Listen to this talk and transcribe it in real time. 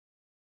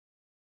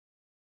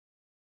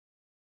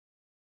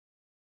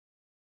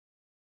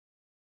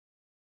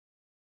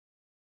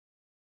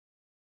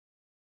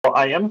Well,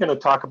 I am going to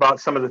talk about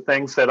some of the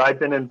things that I've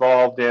been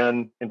involved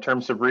in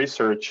terms of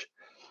research.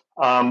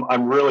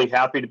 I'm really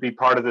happy to be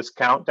part of this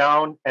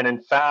countdown. And in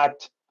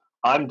fact,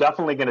 I'm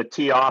definitely going to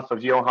tee off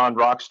of Johan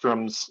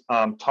Rockström's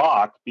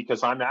talk,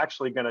 because I'm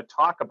actually going to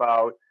talk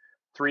about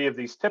three of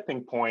these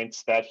tipping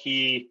points that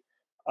he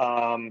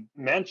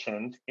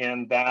mentioned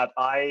and that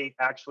I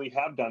actually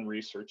have done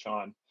research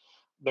on.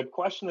 The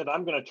question that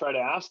I'm going to try to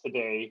ask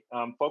today,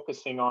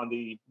 focusing on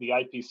the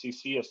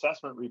IPCC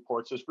assessment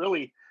reports, is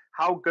really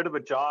how good of a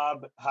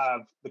job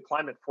have the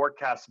climate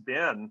forecasts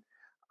been,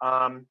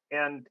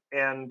 and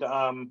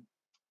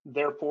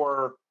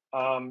therefore,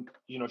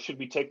 should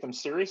we take them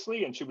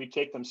seriously, and should we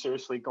take them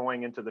seriously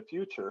going into the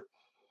future?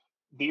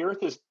 The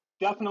Earth is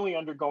definitely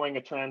undergoing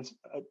a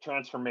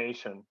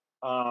transformation,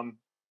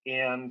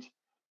 and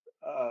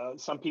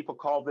some people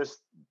call this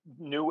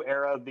new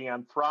era the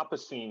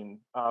Anthropocene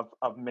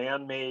of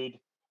man-made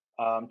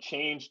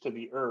change to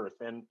the Earth,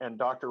 and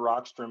Dr.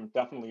 Rockström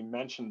definitely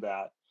mentioned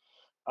that.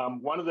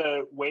 One of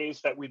the ways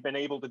that we've been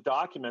able to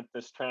document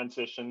this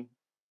transition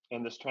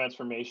and this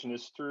transformation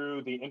is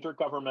through the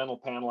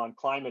Intergovernmental Panel on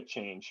Climate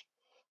Change.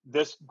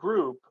 This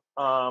group,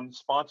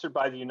 sponsored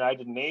by the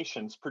United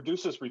Nations,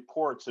 produces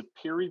reports of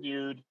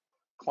peer-reviewed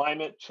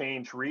climate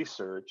change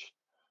research.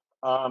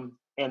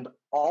 And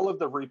all of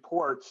the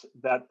reports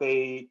that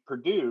they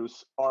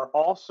produce are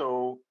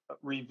also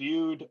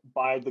reviewed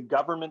by the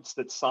governments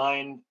that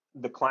sign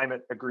the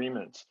climate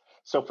agreements.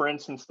 So, for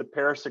instance, the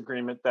Paris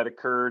Agreement that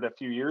occurred a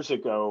few years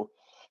ago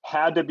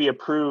had to be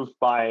approved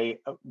by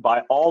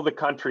all the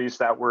countries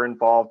that were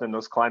involved in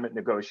those climate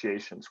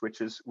negotiations,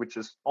 which is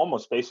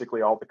almost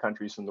basically all the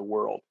countries in the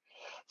world.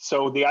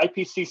 So the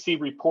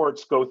IPCC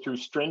reports go through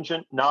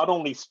not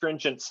only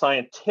stringent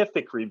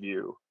scientific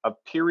review of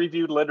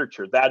peer-reviewed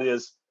literature, that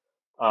is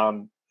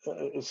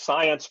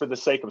science for the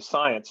sake of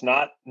science,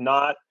 not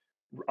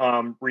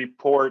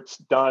reports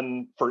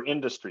done for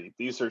industry.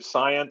 These are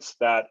science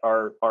that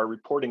are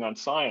reporting on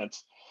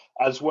science,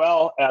 as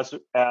well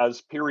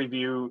as peer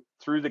review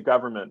through the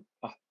governments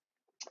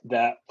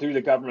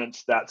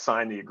that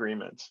sign the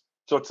agreements.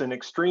 So it's an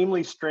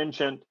extremely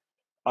stringent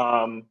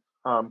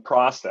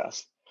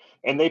process,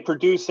 and they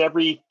produce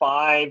every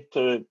 5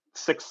 to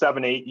 6,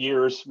 7, 8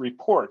 years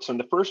reports. And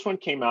the first one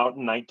came out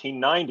in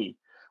 1990.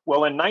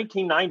 Well, in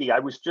 1990, I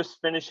was just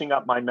finishing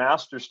up my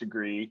master's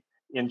degree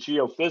in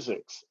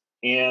geophysics.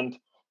 And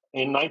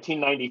in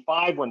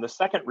 1995, when the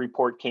second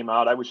report came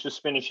out, I was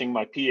just finishing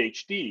my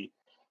PhD.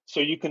 So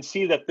you can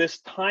see that this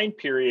time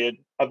period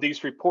of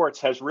these reports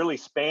has really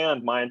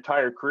spanned my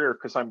entire career,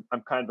 because I'm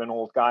kind of an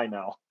old guy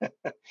now.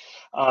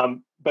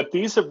 But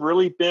these have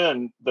really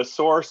been the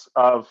source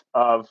of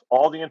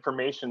all the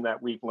information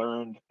that we've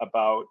learned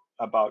about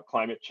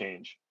climate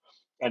change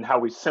and how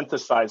we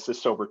synthesize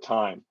this over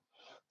time.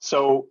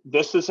 So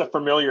this is a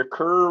familiar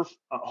curve,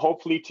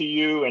 hopefully to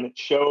you, and it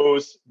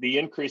shows the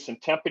increase in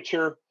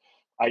temperature.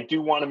 I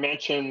do want to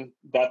mention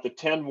that the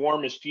 10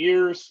 warmest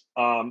years,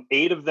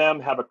 8 of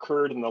them have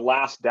occurred in the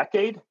last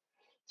decade.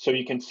 So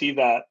you can see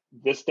that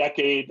this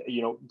decade,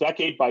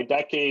 decade by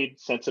decade,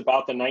 since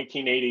about the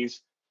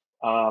 1980s,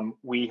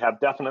 we have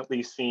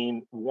definitely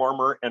seen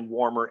warmer and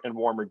warmer and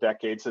warmer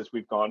decades as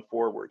we've gone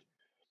forward.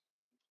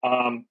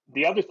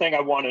 The other thing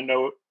I want to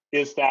note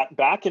is that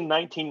back in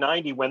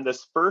 1990, when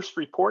this first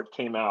report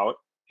came out,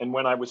 and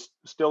when I was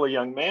still a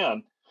young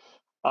man,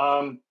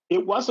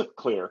 it wasn't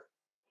clear.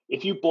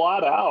 If you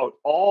blot out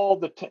all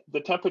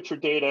the temperature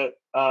data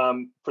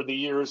for the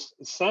years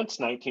since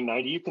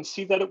 1990, you can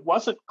see that it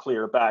wasn't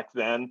clear back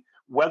then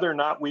whether or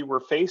not we were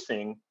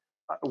facing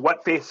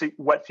what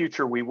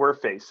future we were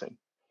facing.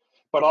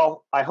 But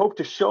I hope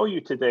to show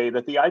you today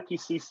that the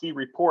IPCC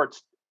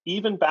reports,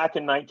 even back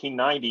in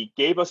 1990,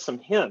 gave us some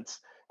hints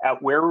at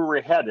where we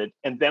were headed.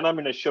 And then I'm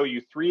going to show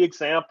you 3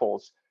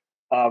 examples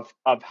of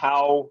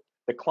how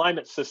the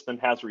climate system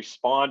has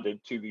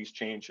responded to these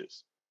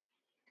changes.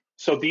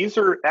 So these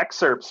are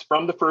excerpts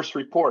from the first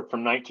report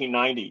from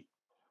 1990.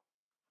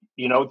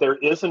 There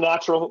is a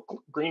natural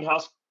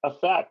greenhouse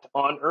effect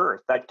on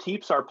Earth that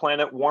keeps our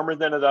planet warmer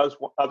than it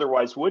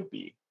otherwise would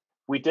be.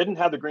 If we didn't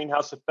have the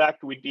greenhouse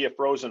effect, we'd be a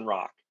frozen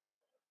rock.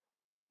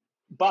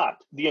 But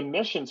the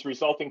emissions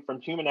resulting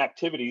from human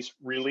activities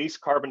release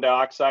carbon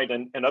dioxide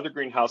and other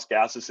greenhouse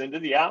gases into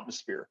the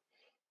atmosphere.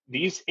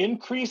 These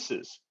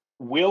increases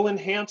will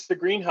enhance the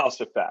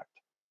greenhouse effect.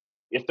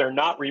 If they're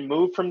not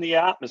removed from the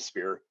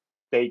atmosphere,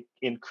 they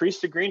increase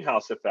the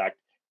greenhouse effect,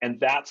 and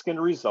that's going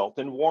to result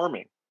in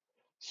warming.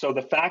 So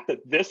the fact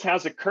that this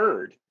has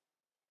occurred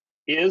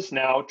is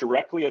now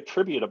directly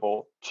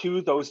attributable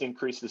to those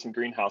increases in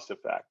greenhouse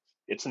effect.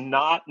 It's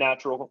not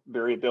natural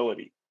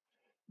variability.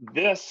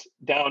 This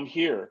down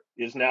here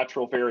is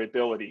natural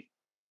variability.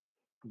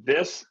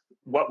 This,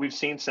 what we've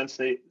seen since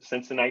the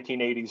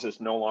 1980s,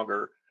 is no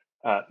longer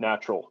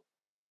natural.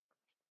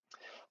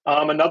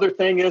 Another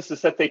thing is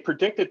that they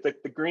predicted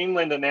that the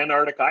Greenland and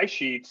Antarctic ice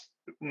sheets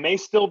may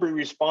still be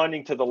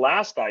responding to the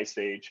last ice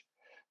age,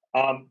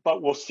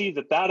 but we'll see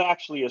that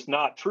actually is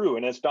not true.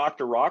 And as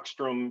Dr.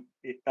 Rockström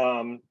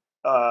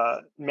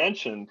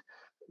mentioned,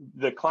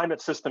 the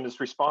climate system is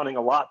responding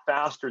a lot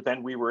faster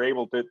than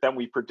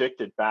we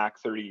predicted back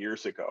 30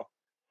 years ago.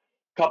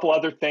 A couple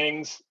other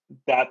things,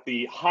 that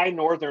the high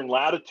northern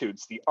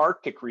latitudes, the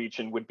Arctic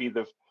region, would be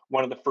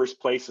one of the first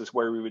places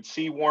where we would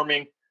see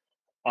warming.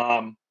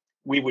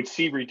 We would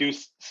see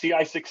reduced sea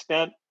ice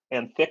extent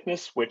and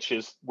thickness, which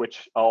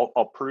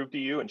I'll prove to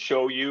you and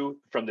show you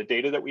from the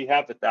data that we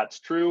have that that's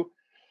true.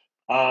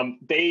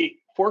 They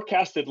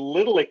forecasted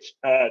little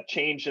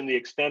change in the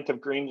extent of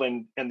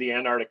Greenland and the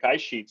Antarctic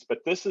ice sheets,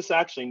 but this has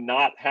actually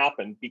not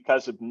happened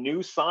because of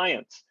new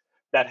science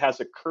that has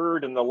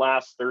occurred in the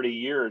last 30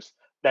 years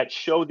that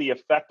show the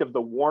effect of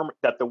the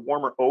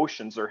warmer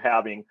oceans are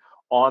having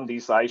on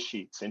these ice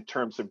sheets in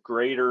terms of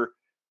greater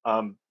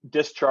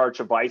discharge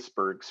of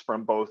icebergs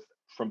from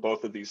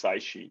both of these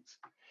ice sheets.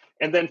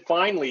 And then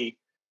finally,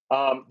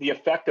 the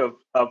effect of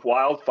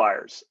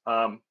wildfires.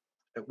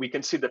 We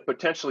can see that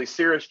potentially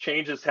serious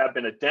changes have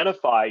been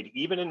identified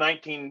even in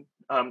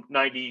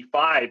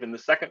 1995 in the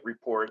second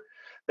report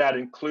that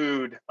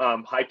include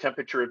high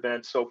temperature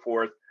events, so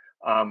forth,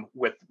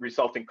 with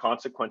resulting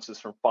consequences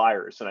from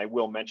fires. And I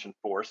will mention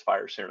forest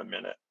fires here in a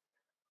minute.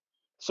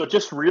 So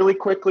just really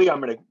quickly, I'm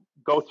going to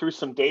go through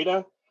some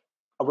data.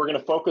 We're going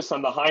to focus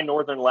on the high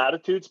northern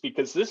latitudes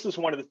because this is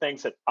one of the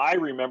things that I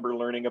remember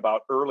learning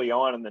about early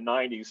on in the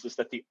 90s, is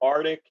that the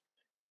Arctic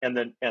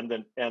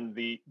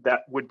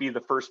that would be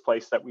the first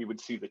place that we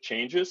would see the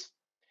changes.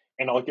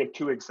 And I'll give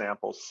two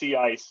examples: sea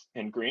ice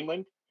in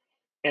Greenland.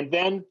 And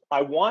then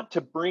I want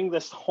to bring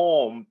this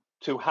home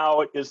to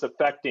how it is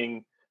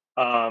affecting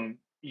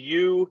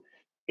you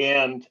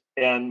and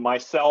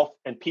myself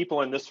and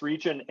people in this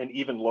region and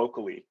even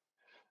locally.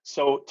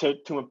 So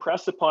to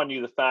impress upon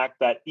you the fact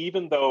that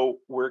even though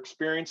we're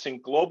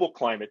experiencing global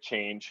climate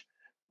change,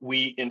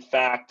 we in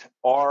fact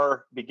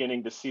are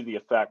beginning to see the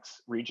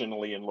effects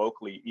regionally and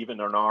locally,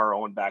 even in our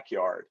own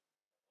backyard.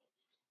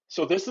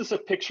 So this is a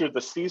picture of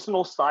the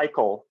seasonal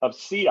cycle of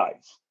sea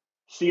ice.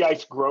 Sea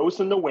ice grows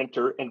in the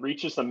winter and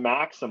reaches a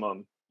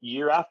maximum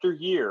year after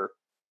year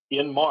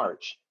in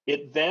March.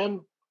 It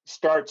then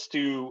starts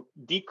to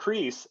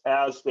decrease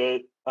as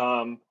the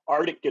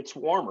Arctic gets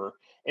warmer,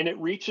 and it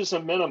reaches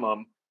a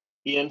minimum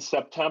in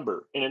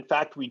September. And in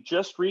fact, we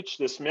just reached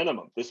this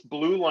minimum. This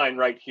blue line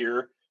right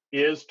here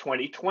is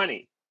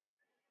 2020.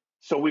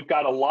 So we've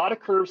got a lot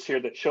of curves here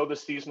that show the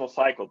seasonal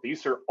cycle.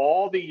 These are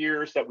all the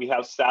years that we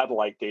have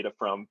satellite data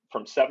from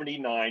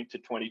 79 to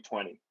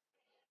 2020.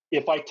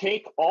 If I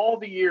take all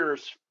the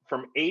years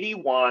from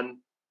 81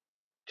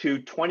 to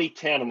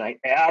 2010 and I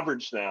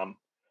average them,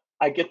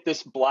 I get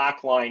this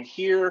black line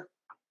here,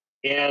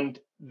 and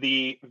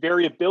the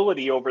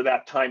variability over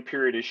that time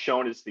period is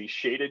shown as these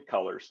shaded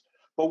colors.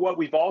 But what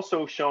we've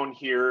also shown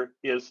here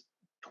is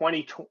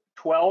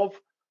 2012,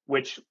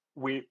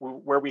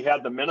 where we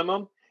had the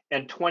minimum,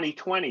 and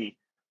 2020,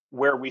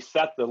 where we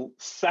set the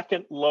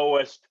second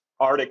lowest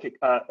Arctic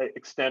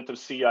extent of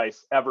sea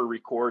ice ever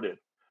recorded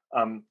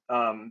in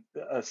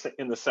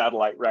the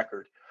satellite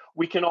record.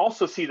 We can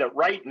also see that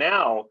right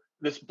now,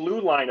 this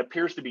blue line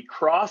appears to be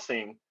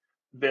crossing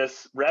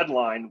this red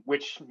line,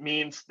 which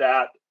means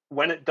that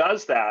when it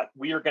does that,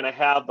 we are going to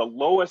have the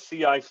lowest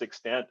sea ice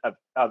extent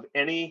of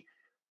any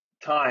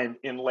time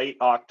in late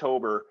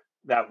October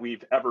that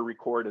we've ever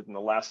recorded in the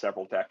last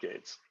several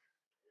decades.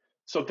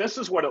 So this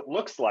is what it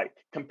looks like.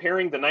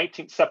 Comparing the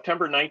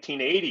September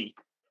 1980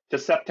 to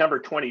September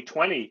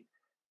 2020,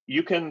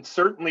 you can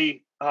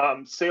certainly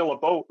sail a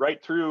boat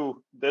right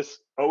through this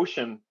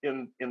ocean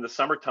in the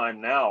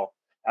summertime now,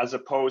 as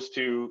opposed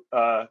to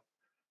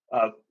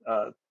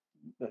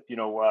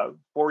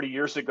 40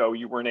 years ago,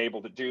 you weren't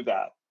able to do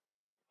that.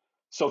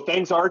 So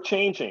things are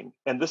changing,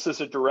 and this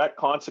is a direct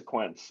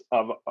consequence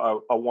of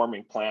a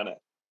warming planet.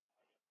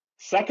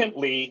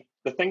 Secondly,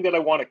 the thing that I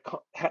want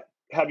to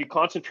have you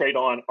concentrate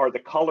on are the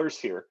colors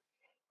here.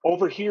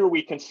 Over here,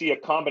 we can see a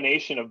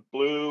combination of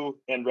blue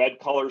and red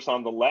colors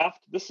on the left.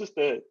 This is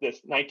the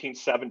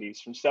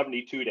 1970s, from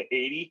 72 to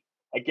 80.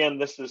 Again,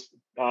 this is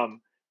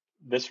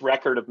this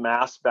record of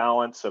mass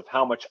balance of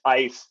how much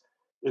ice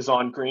is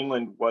on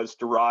Greenland was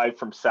derived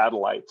from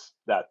satellites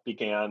that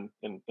began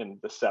in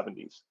the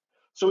 70s.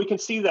 So we can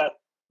see that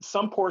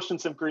some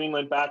portions of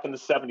Greenland back in the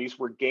 70s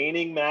were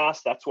gaining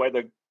mass. That's why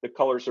the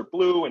colors are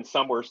blue, and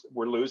some were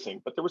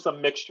losing, but there was a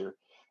mixture.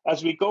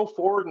 As we go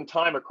forward in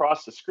time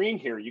across the screen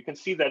here, you can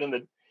see that in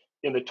the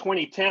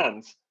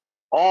 2010s,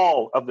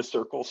 all of the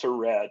circles are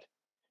red.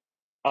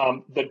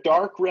 The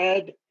dark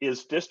red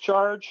is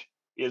discharge,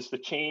 is the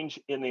change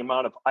in the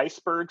amount of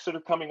icebergs that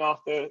are coming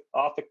off the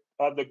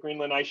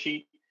Greenland ice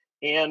sheet,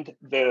 and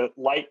the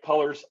light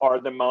colors are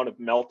the amount of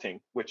melting,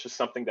 which is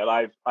something that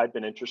I've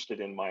been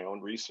interested in my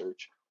own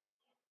research.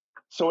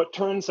 So it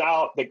turns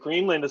out that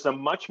Greenland is a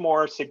much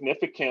more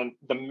significant,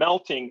 the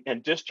melting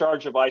and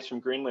discharge of ice from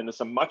Greenland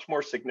is a much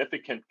more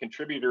significant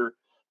contributor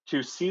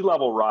to sea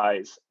level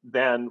rise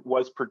than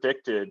was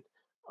predicted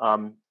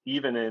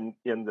even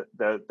in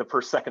the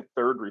first, second,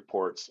 third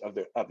reports of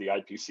the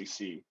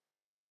IPCC.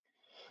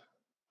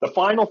 The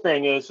final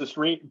thing is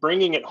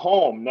bringing it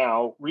home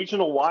now.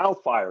 Regional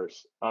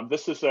wildfires.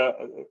 This is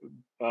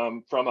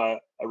from a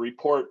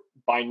report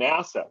by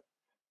NASA.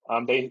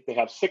 They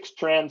have 6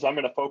 trends. I'm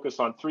going to focus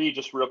on 3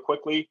 just real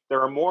quickly.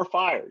 There are more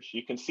fires.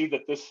 You can see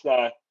that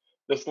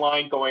this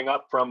line going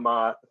up from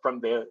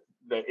the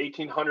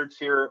 1800s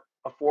here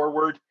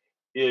forward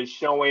is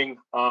showing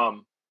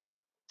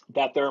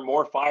that there are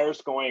more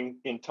fires going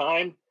in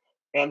time,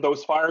 and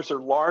those fires are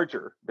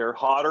larger. They're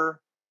hotter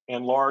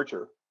and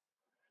larger.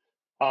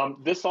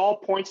 This all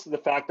points to the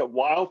fact that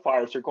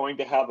wildfires are going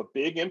to have a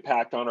big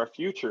impact on our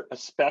future,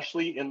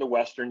 especially in the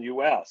Western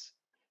US.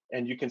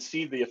 And you can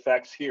see the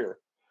effects here.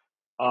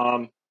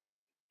 And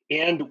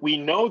we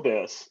know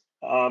this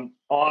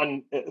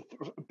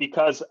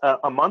because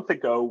a month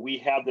ago, we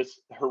had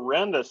this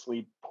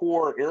horrendously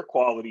poor air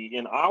quality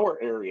in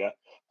our area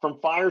from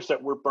fires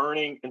that were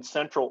burning in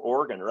Central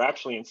Oregon, or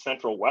actually in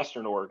Central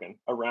Western Oregon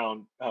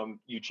around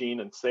Eugene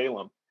and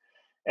Salem.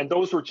 And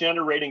those were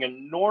generating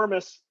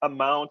enormous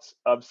amounts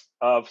of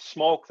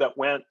smoke that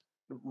went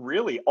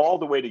really all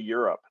the way to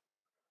Europe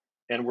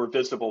and were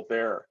visible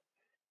there.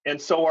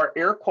 And so our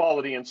air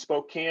quality in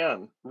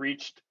Spokane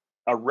reached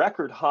a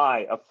record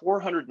high of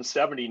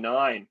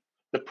 479.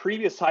 The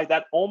previous high,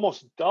 that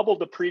almost doubled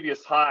the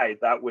previous high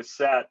that was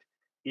set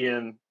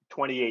in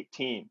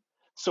 2018.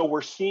 So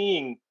we're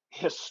seeing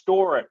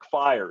historic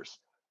fires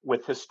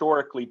with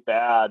historically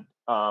bad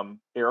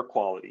air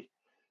quality.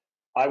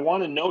 I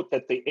want to note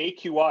that the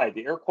AQI,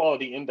 the air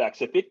quality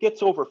index, if it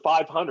gets over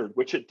 500,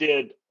 which it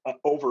did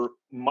over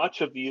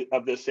much of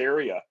this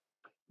area,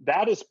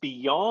 that is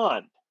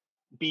beyond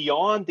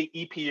the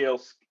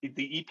EPA's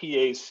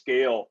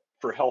scale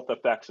for health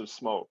effects of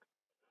smoke.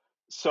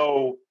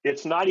 So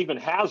it's not even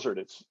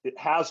hazardous.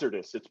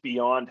 It's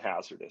beyond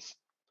hazardous.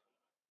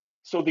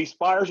 So these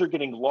fires are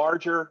getting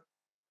larger,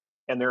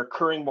 and they're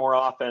occurring more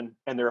often,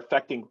 and they're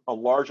affecting a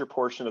larger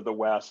portion of the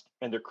West,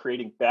 and they're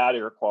creating bad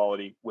air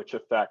quality, which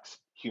affects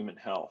human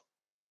health.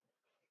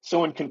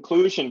 So in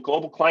conclusion,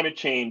 global climate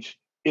change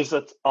is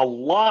a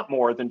lot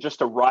more than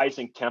just a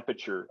rising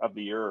temperature of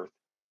the Earth.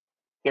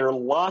 There are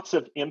lots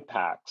of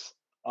impacts.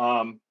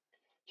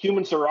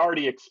 Humans are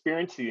already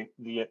experiencing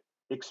the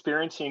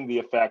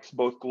effects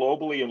both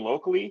globally and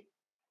locally.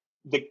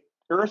 The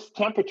Earth's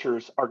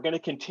temperatures are going to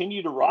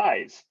continue to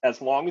rise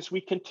as long as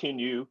we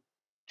continue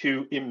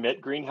to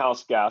emit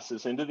greenhouse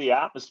gases into the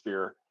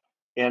atmosphere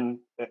and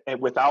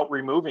without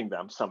removing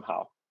them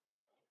somehow.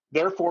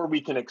 Therefore,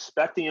 we can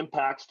expect the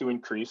impacts to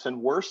increase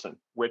and worsen,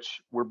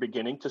 which we're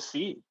beginning to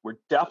see. We're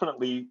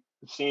definitely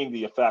seeing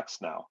the effects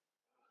now.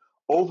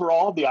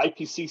 Overall, the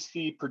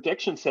IPCC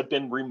predictions have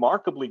been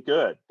remarkably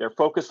good. They're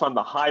focused on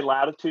the high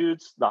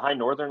latitudes, the high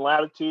northern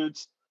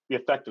latitudes, the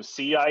effect of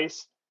sea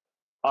ice.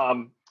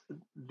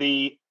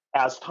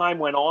 As time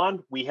went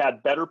on, we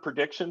had better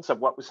predictions of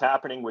what was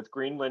happening with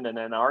Greenland and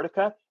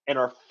Antarctica, and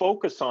our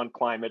focus on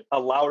climate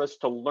allowed us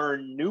to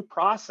learn new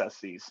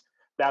processes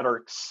that are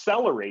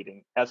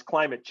accelerating as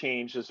climate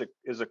change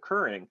is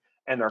occurring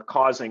and are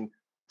causing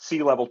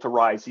sea level to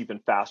rise even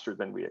faster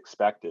than we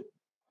expected.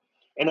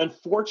 And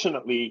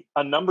unfortunately,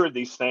 a number of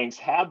these things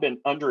have been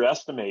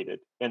underestimated,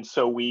 and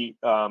so we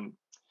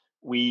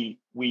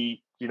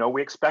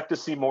expect to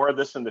see more of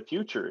this in the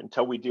future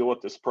until we deal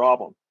with this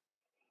problem.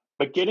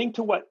 But getting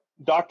to what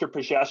Dr.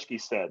 Pazieski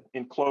said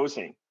in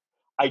closing,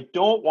 I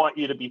don't want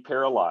you to be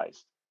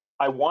paralyzed.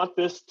 I want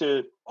this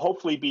to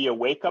hopefully be a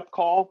wake-up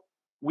call.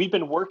 We've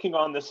been working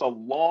on this a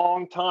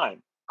long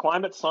time.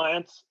 Climate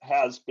science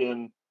has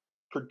been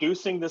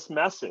producing this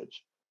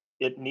message.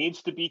 It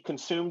needs to be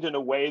consumed in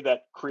a way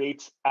that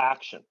creates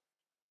action.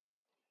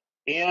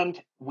 And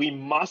we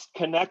must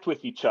connect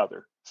with each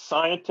other.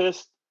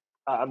 Scientists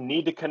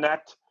need to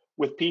connect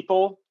with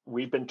people.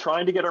 We've been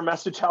trying to get our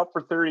message out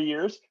for 30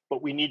 years,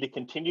 but we need to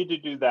continue to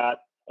do that.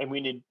 And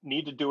we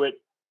need to do it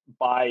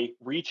by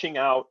reaching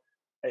out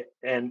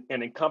and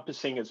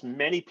encompassing as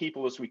many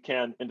people as we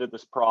can into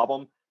this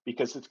problem,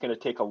 because it's going to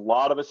take a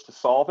lot of us to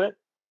solve it,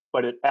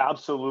 but it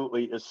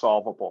absolutely is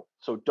solvable.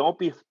 So don't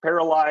be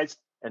paralyzed,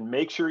 and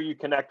make sure you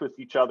connect with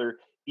each other,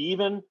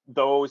 even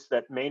those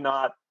that may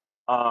not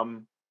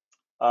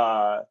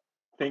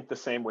think the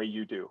same way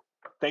you do.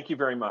 Thank you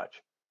very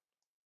much.